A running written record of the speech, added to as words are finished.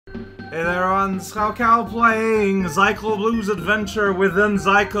Hey there, on Cow playing ZYCLOBOO's adventure within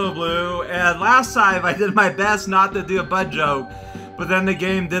ZYCLOBOO, and last time I did my best not to do a butt joke, but then the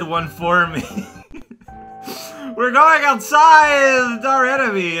game did one for me. We're going outside our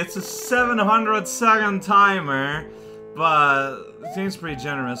enemy. It's a 700-second timer, but it seems pretty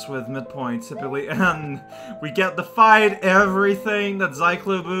generous with midpoint typically, and we get to fight everything that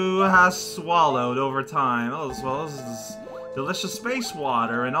ZYCLOBOO has swallowed over time. Oh, as well as this delicious space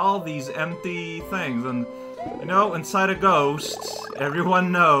water and all these empty things, and you know, inside a ghost,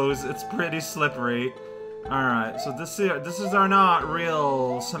 everyone knows it's pretty slippery. Alright, so this is our not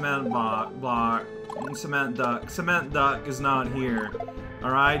real cement cement duck. Cement duck is not here.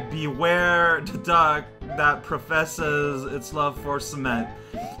 Alright, beware the duck that professes its love for cement.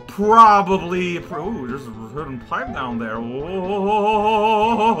 Probably, ooh, there's a hidden pipe down there. Whoa!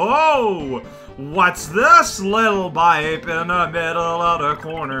 What's this little pipe in the middle of the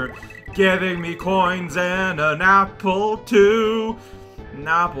corner? Giving me coins and an apple too. An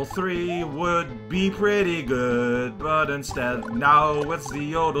apple 3 would be pretty good, but instead, now it's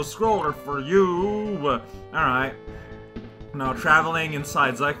the auto-scroller for you. Alright. Now, traveling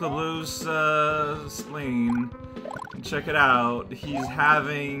inside ZYCLOBOO's spleen. Check it out. He's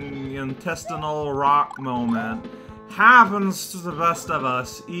having an intestinal rock moment. Happens to the best of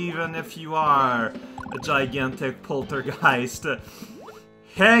us, even if you are a gigantic poltergeist.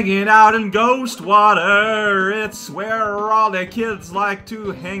 Hanging out in ghost water, it's where all the kids like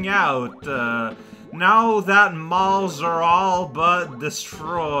to hang out. Now that malls are all but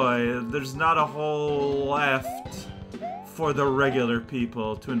destroyed, there's not a hole left for the regular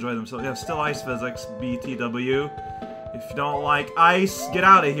people to enjoy themselves. Yeah, still ice physics, BTW. If you don't like ice, get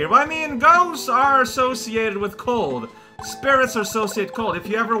out of here. Well, I mean, ghosts are associated with cold. Spirits are associated with cold. If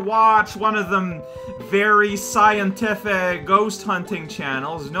you ever watch one of them very scientific ghost hunting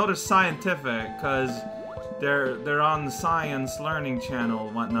channels, you know they're scientific, because they're on the science learning channel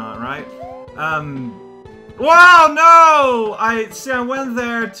and whatnot, right? Wow, no! I went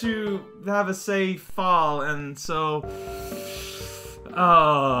there to have a safe fall, and so...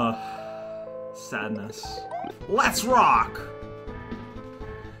 sadness. Let's rock!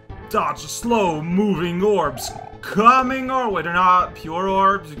 Dodge the slow-moving orbs coming our way. They're not pure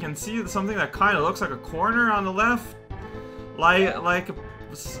orbs. You can see something that kind of looks like a corner on the left. Like a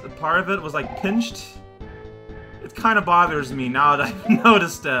part of it was like pinched. It kind of bothers me now that I've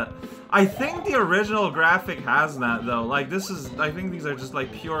noticed it. I think the original graphic has that though. Like this is, I think these are just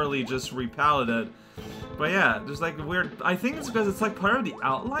like purely just repaleted. But yeah, there's like a weird, I think it's because it's like part of the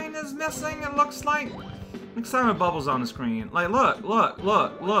outline is missing, it looks like. Next time it bubbles on the screen. Like look,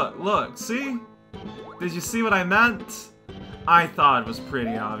 see? Did you see what I meant? I thought it was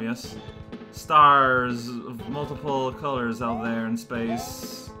pretty obvious. Stars of multiple colors out there in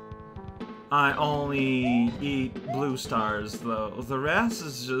space. I only eat blue stars, though. The rest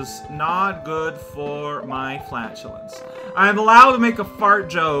is just not good for my flatulence. I'm allowed to make a fart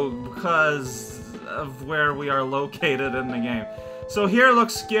joke because of where we are located in the game. So here it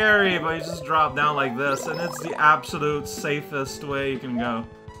looks scary, but you just drop down like this, and it's the absolute safest way you can go.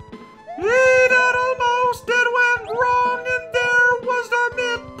 That almost did went wrong, and there was the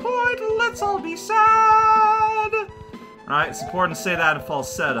midpoint. Let's all be sad. Alright, it's important to say that in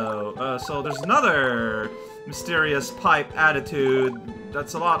falsetto. So there's another mysterious pipe attitude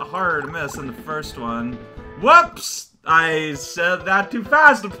that's a lot harder to miss than the first one. Whoops! I said that too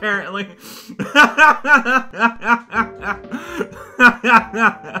fast, apparently. Check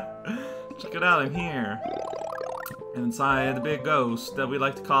it out, I'm here. Inside the big ghost that we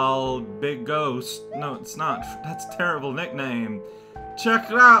like to call Big Ghost. No, it's not. That's a terrible nickname.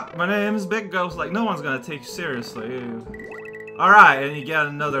 Check it out. My name is Big Ghost. Like, no one's gonna take you seriously. Alright, and you get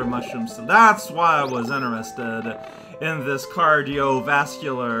another mushroom. So that's why I was interested in this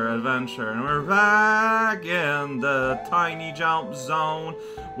cardiovascular adventure. And we're back in the tiny jump zone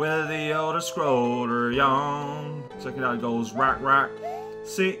with the older scroller young. Check it out. It goes rack.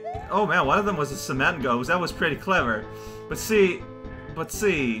 See, oh man, one of them was a cement ghost. That was pretty clever. But see,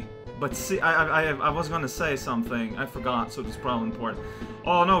 I was gonna say something. I forgot, so it's probably important.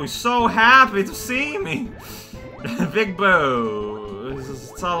 Oh no, he's so happy to see me. Big Boo.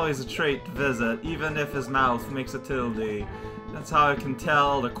 It's always a trait to visit, even if his mouth makes a tilde. That's how I can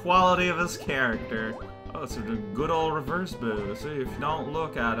tell the quality of his character. Oh, it's a good old reverse Boo. See, if you don't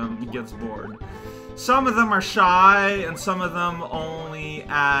look at him, he gets bored. Some of them are shy, and some of them only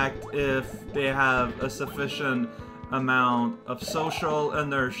act if they have a sufficient amount of social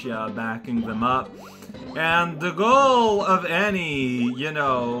inertia backing them up. And the goal of any, you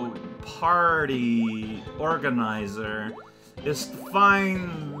know, party organizer is to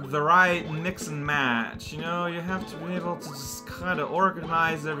find the right mix and match. You know, you have to be able to just kind of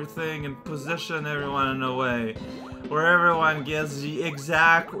organize everything and position everyone in a way where everyone gets the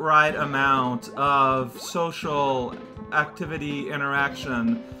exact right amount of social activity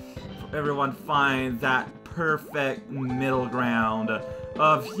interaction. Everyone find that perfect middle ground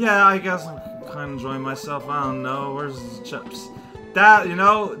of, yeah, I guess I'm kind of enjoying myself, I don't know, where's the chips? That, you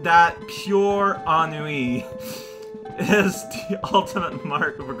know, that pure ennui is the ultimate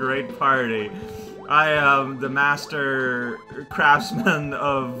mark of a great party. I am the master craftsman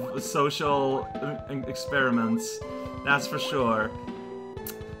of social experiments, that's for sure.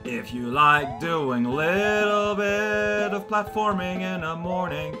 If you like doing a little bit of platforming in the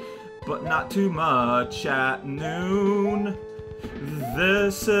morning, but not too much at noon,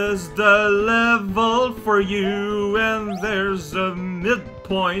 this is the level for you, and there's a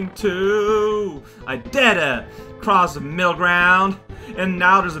midpoint too. I did it! Cross the middle ground, and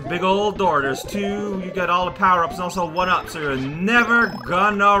now there's a big old door. There's two, you get all the power-ups and also one-up, so you're never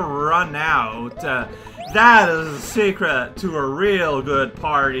gonna run out. That is a secret to a real good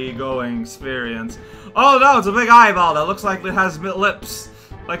party-going experience. Oh no, it's a big eyeball that looks like it has lips,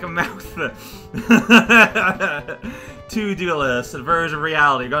 like a mouth. 2 duelists, a version of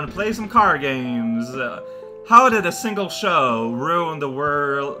reality. Gonna play some card games. How did a single show ruin the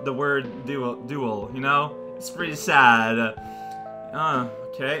word duel, you know? It's pretty sad.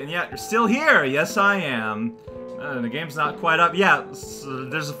 Okay, and yet you're still here. Yes, I am. The game's not quite up yet. So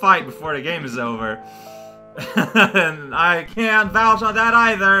there's a fight before the game is over. And I can't vouch on that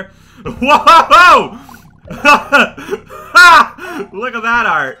either. Whoa! Look at that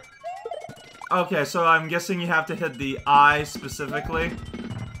art. Okay, so I'm guessing you have to hit the eye specifically.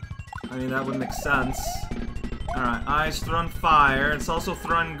 I mean, that would make sense. Alright, eyes throwing fire. It's also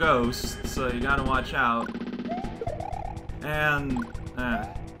throwing ghosts, so you gotta watch out. And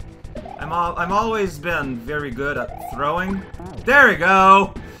I'm always been very good at throwing. There we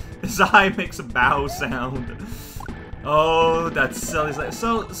go! His eye makes a bow sound. Oh, that's silly.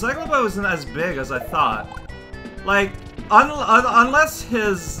 So, ZYCLOBOO isn't as big as I thought. Like, unless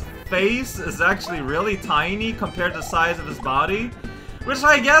his face is actually really tiny compared to the size of his body, which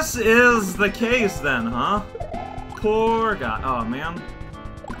I guess is the case then, huh? Poor guy. Oh, man.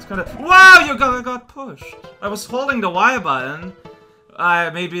 It's kind of... Wow, you got pushed. I was holding the Y button.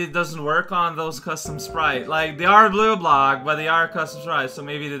 Maybe it doesn't work on those custom sprites. Like, they are blue block, but they are custom sprites, so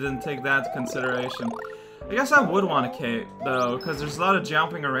maybe they didn't take that into consideration. I guess I would want a cape, though, because there's a lot of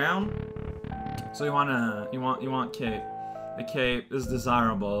jumping around. So you want cape. A cape is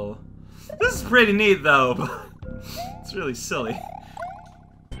desirable. This is pretty neat, though, but it's really silly.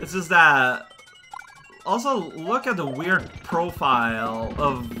 It's just that... Also, look at the weird profile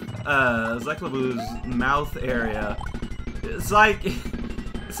of ZYCLOBOO's mouth area. It's like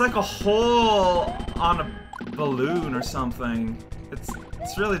a hole on a balloon or something.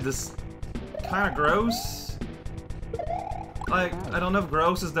 It's really just kind of gross. Like, I don't know if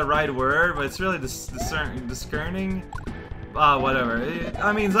gross is the right word, but it's really discerning. Whatever.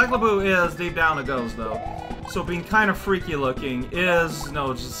 I mean, ZYCLOBOO is deep down a ghost, though. So being kind of freaky looking is, you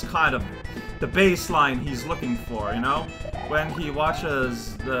know, just kind of the baseline he's looking for, you know? When he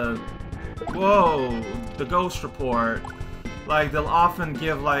watches the Ghost Report, like, they'll often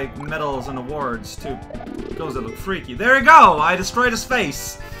give, like, medals and awards to ghosts that look freaky. There you go! I destroyed his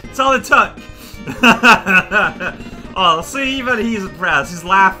face! That's all it took! Oh, see, even he's impressed. He's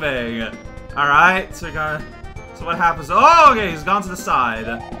laughing. Alright, so what happens? Oh, okay, he's gone to the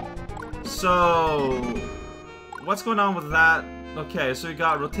side. So... what's going on with that? Okay, so you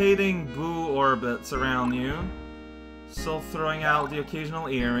got rotating boo orbits around you. Still throwing out the occasional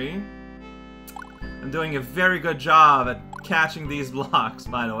eerie. I'm doing a very good job at catching these blocks,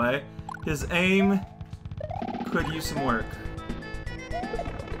 by the way. His aim could use some work.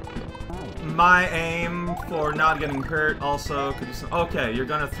 My aim for not getting hurt also could use some... Okay, you're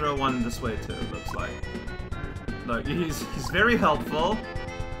gonna throw one this way too, looks like. Look, he's very helpful.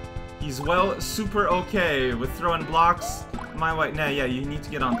 He's super okay with throwing blocks my way. Nah, yeah, you need to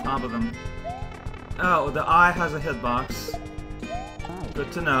get on top of them. Oh, the eye has a hitbox.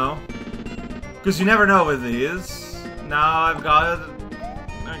 Good to know. Because you never know with these. Now I got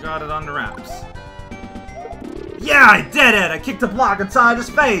it on the wraps. Yeah, I did it! I kicked a block inside his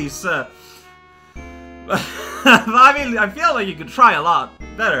face! I mean, I feel like you could try a lot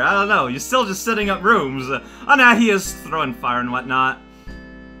better. I don't know. You're still just setting up rooms. Oh, now he is throwing fire and whatnot.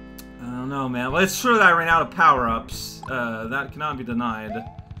 I don't know, man. Well, it's true that I ran out of power-ups. That cannot be denied.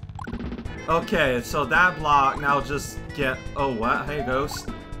 Okay, so that block now just get... Oh, what? Hey, Ghost.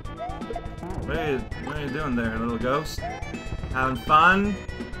 What are you doing there, little ghost? Having fun?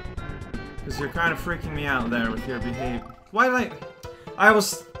 Because you're kind of freaking me out there with your behavior. Why did I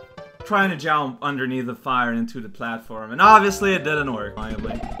was trying to jump underneath the fire into the platform, and obviously it didn't work.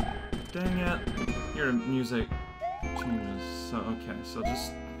 Finally. Dang it. Your music changes. So, okay, so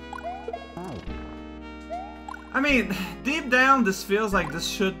just... I mean, deep down, this feels like this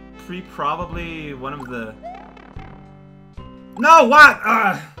should be probably one of the... No, what?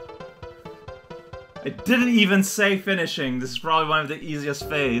 I didn't even say finishing. This is probably one of the easiest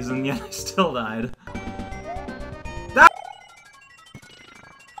phases, and yet I still died. That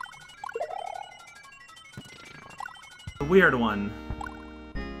a weird one.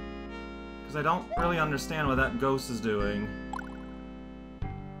 Because I don't really understand what that ghost is doing.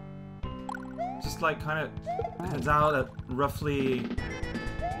 Just like kind of heads out at roughly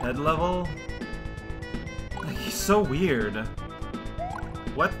head level. Like, he's so weird.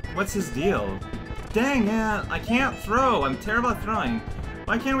 What's his deal? Dang it, I can't throw. I'm terrible at throwing.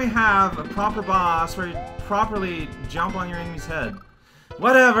 Why can't we have a proper boss where you properly jump on your enemy's head?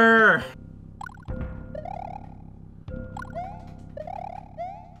 Whatever!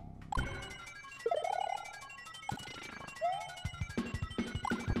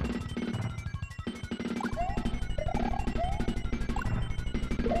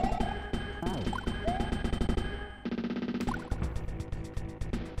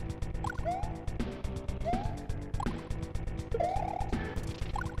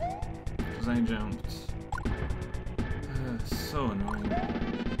 I jumped. So annoying.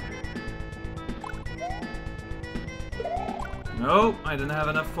 Nope, I didn't have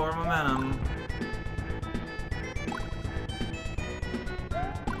enough for momentum.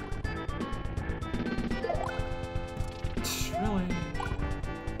 Really?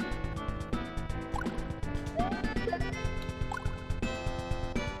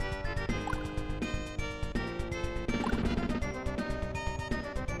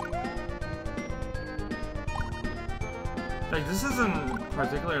 Like, this isn't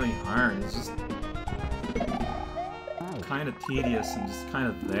particularly hard, it's just kind of tedious and just kind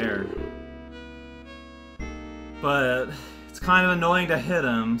of there. But it's kind of annoying to hit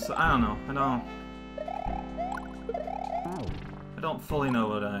him, so I don't know. I don't fully know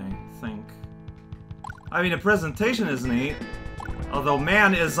what I think. I mean, the presentation is neat, although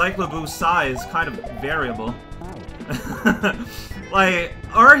man, is ZYCLOBOO's size kind of variable. Like,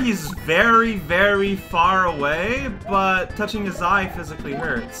 or he's very, very far away, but touching his eye physically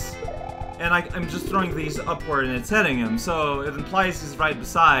hurts. And I'm just throwing these upward and it's hitting him, so it implies he's right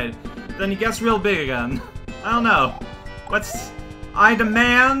beside. Then he gets real big again. I don't know. I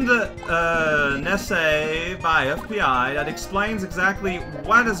demand an essay by FPI that explains exactly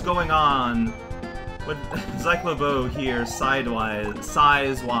what is going on with ZYCLOBOO here, size-wise.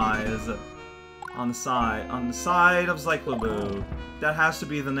 On the side of ZYCLOBOO. That has to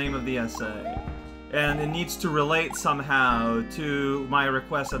be the name of the essay. And it needs to relate somehow to my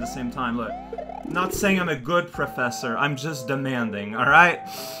request at the same time. Look, I'm not saying I'm a good professor, I'm just demanding, alright?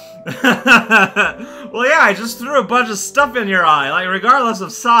 Well, yeah, I just threw a bunch of stuff in your eye, like, regardless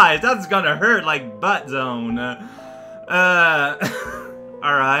of size, that's gonna hurt like butt zone.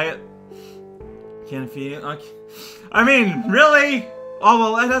 Alright. Can't feel, okay. I mean, really? Oh,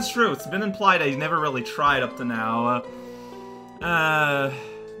 well, that's true. It's been implied that he's never really tried up to now.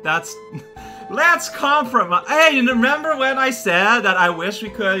 Let's compromise. Hey, you remember when I said that I wish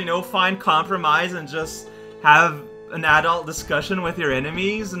we could, you know, find compromise and just have an adult discussion with your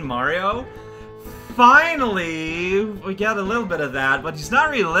enemies in Mario? Finally, we get a little bit of that, but he's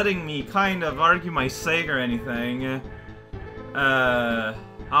not really letting me kind of argue my sake or anything. Oh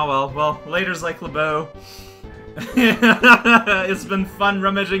well, later, ZYCLOBOO. It's been fun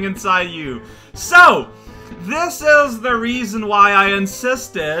rummaging inside you. So, this is the reason why I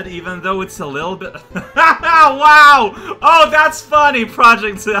insisted, even though it's a little bit... Wow! Oh, that's funny,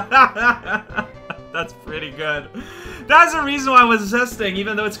 Project... That's pretty good. That's the reason why I was insisting,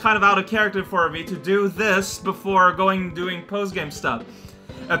 even though it's kind of out of character for me to do this before doing post-game stuff.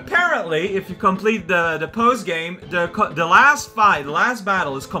 Apparently, if you complete the post-game, the last fight, the last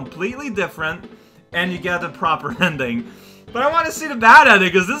battle is completely different, and you get a proper ending. But I want to see the bad ending,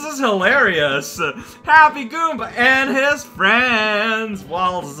 because this is hilarious! Happy Goomba and his friends,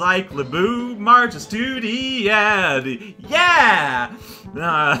 while ZYCLOBOO marches to the end! Yeah!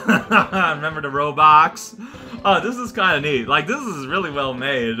 Remember the Roblox? Oh, this is kind of neat. Like, this is really well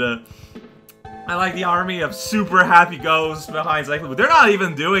made. I like the army of super happy ghosts behind ZYCLOBOO. They're not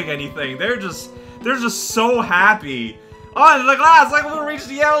even doing anything. They're just so happy. Oh, and look at that! ZYCLOBOO reached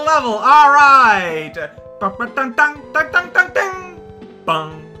the yellow level. All right.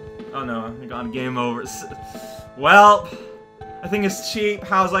 Oh no, I got game over. Well, I think it's cheap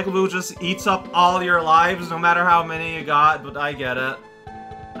how ZYCLOBOO just eats up all your lives, no matter how many you got, but I get it.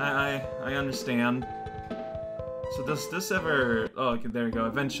 I understand. So does this ever... Oh, okay, there you go.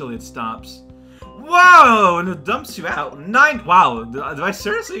 Eventually it stops. Whoa! And it dumps you out. Wow, did I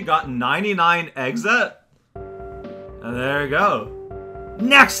seriously got 99 exit? And there you go.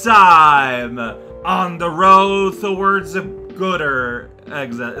 Next time! On the road towards a gooder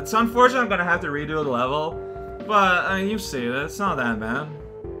exit. It's unfortunate I'm gonna have to redo the level, but I mean, you see it. It's not that bad.